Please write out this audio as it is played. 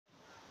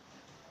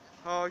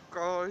Hi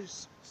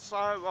guys, so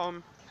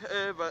I'm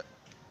here at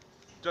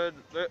the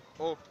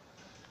little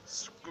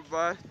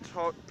square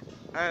type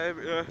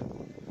area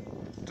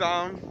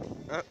down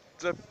at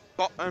the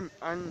bottom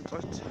end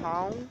of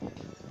town.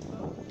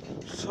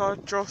 So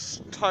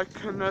just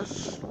taking a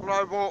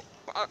slow walk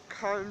back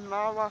home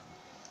now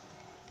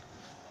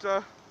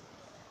after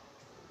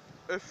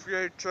a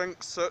few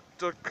drinks at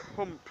the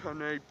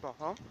company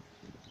bar.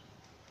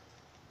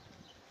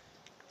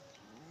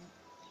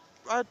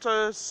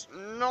 Weather's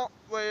not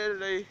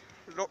really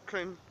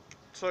looking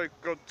too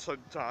good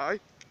today.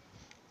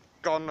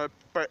 Gone a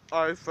bit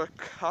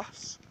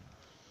overcast,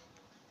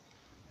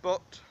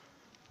 but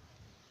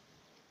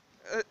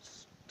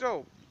it's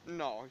still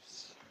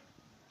nice.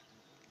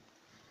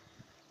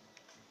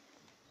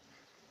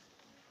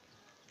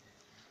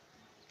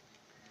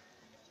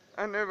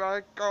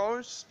 Anyway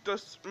guys,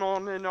 this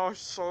morning I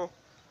saw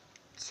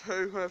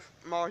two of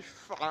my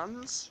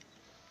fans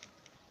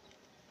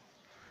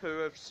who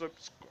have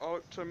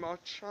subscribed to my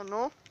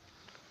channel.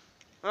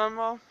 And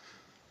I'd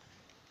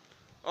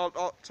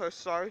like to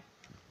say,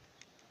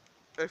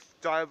 if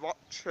they're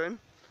watching,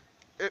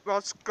 it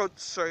was good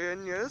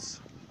seeing yous.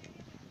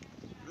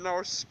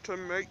 Nice to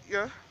meet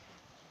you.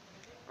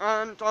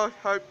 And I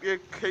hope you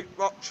keep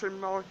watching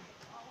my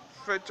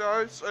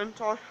videos and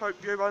I hope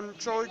you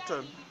enjoyed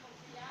them.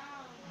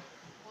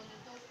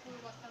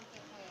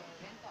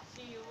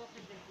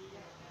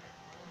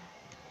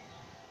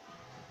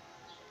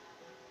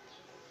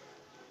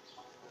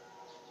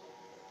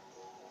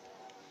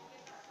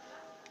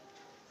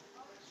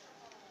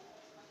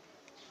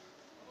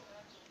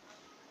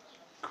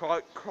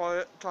 Quite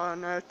quiet down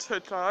here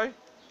today.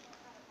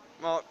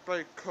 Might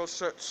be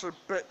because it's a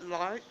bit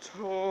late,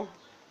 or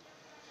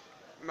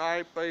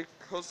maybe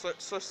because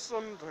it's a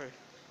Sunday.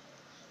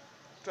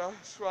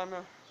 That's one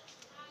of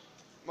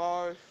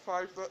my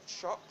favourite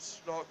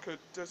shops, like a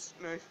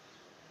Disney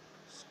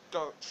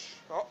stock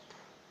shop.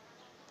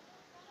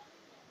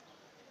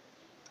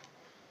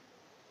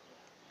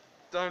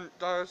 Then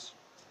there's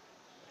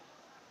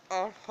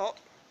a hop.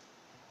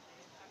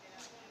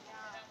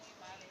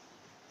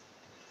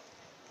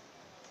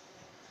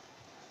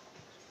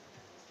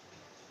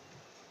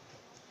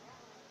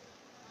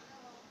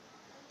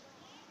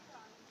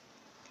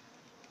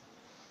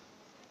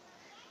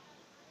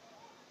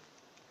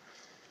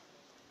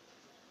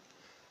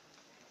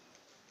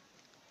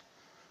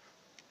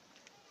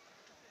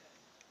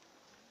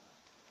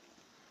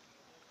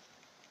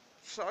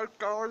 So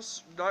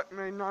guys, let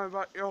me know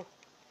what your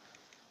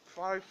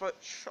favourite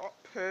shop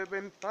here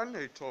in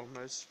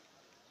Benidorm is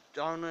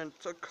down in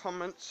the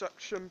comment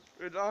section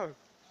below.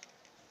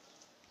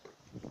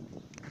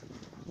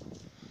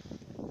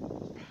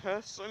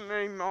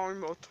 Personally, mine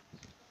would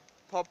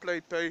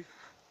probably be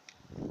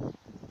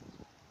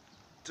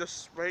the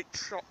sweet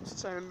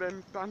shops here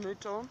in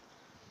Benidorm,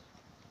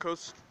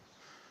 because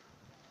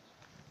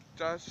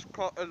there's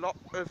quite a lot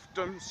of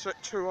them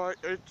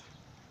situated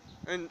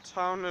in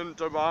town and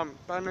around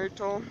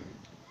Benidorm.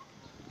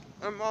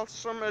 And while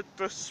some of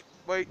the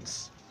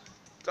sweets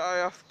they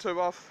have to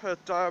offer,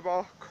 they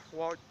are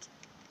quite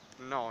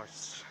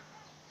nice.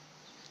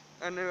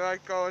 Anyway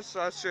guys,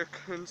 as you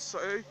can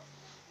see,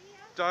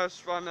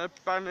 there's one of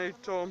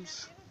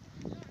Benidorm's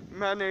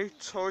many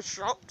toy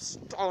shops,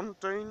 Don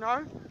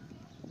Dino.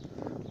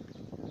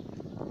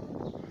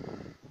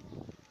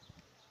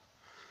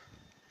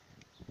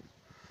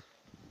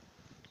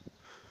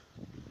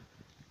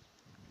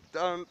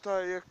 Down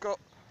there you've got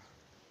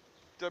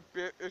the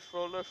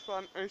beautiful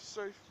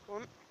fantasy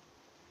front.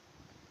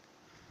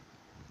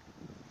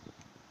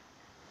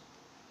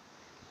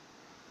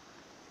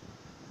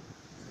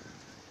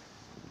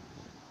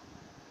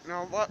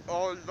 Now what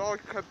I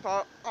like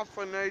about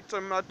Aveneda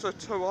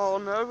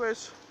Mediterano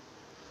is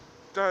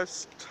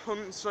there's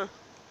tons of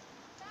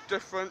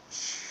different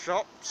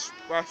shops,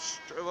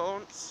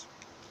 restaurants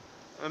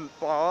and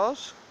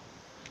bars.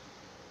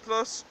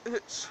 Plus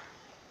it's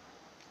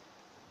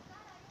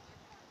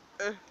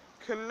a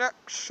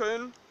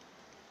connection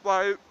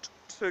road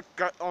to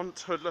get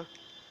onto the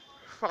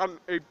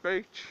Fancy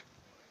Beach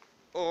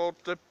or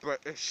the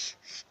British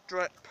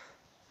Strip.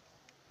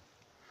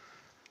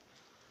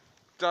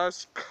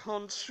 There's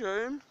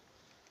Consume,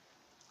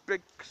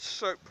 big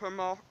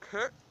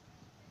supermarket.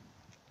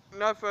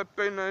 Never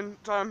been in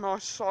there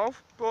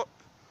myself, but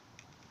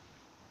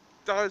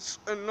there's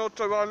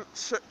another one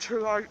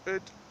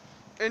situated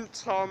in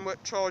town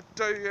which I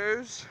do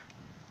use,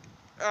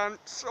 and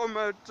some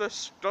of the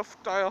stuff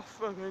they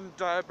offer in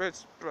there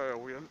is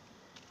brilliant.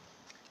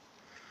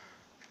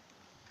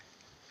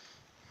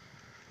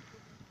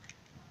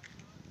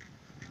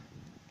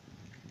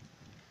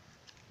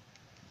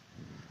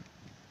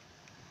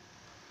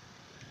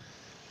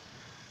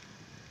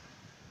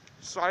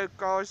 So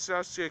guys,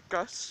 as you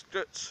guessed,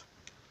 it's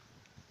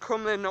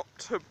coming up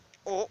to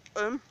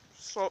autumn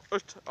sort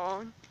of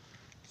time,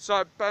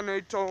 so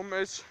Benidorm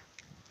is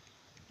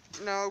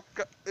now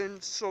getting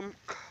some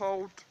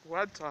cold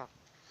weather.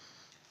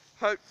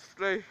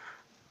 Hopefully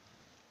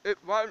it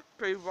won't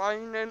be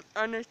raining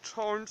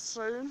anytime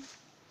soon,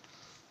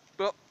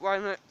 but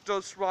when it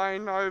does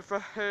rain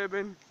over here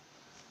in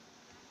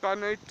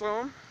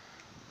Benidorm,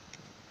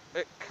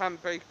 it can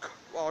be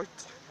quite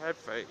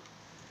heavy.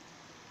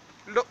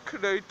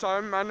 Luckily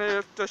though, many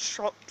of the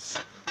shops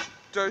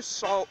do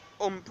sell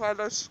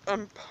umbrellas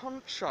and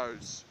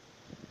ponchos.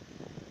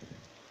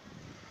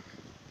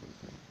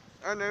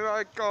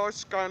 Anyway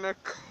guys, gonna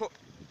cut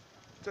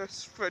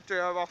this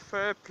video off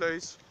here.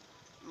 Please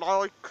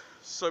like,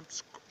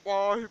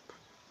 subscribe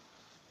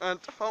and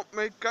help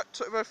me get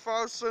to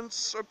 1,000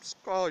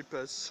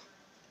 subscribers.